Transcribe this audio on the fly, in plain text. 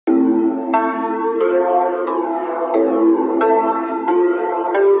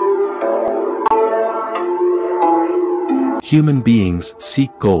Human beings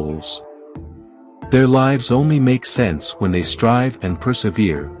seek goals. Their lives only make sense when they strive and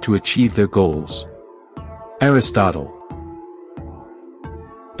persevere to achieve their goals. Aristotle.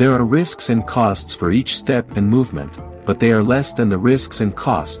 There are risks and costs for each step and movement, but they are less than the risks and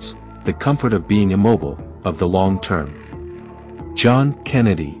costs, the comfort of being immobile, of the long term. John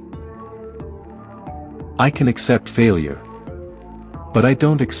Kennedy. I can accept failure, but I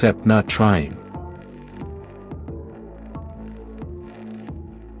don't accept not trying.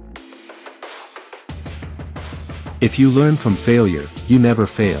 If you learn from failure, you never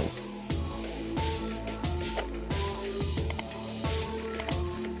fail.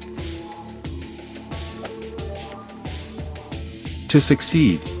 To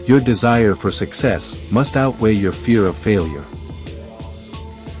succeed, your desire for success must outweigh your fear of failure.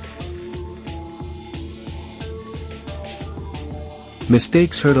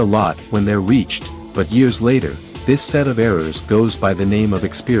 Mistakes hurt a lot when they're reached, but years later, this set of errors goes by the name of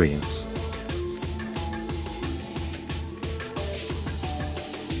experience.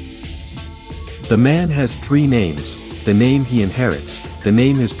 The man has three names: the name he inherits, the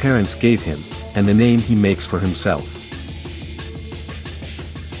name his parents gave him, and the name he makes for himself.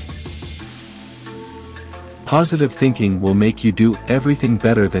 Positive thinking will make you do everything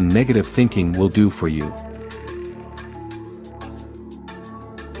better than negative thinking will do for you.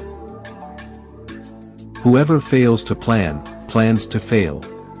 Whoever fails to plan, plans to fail.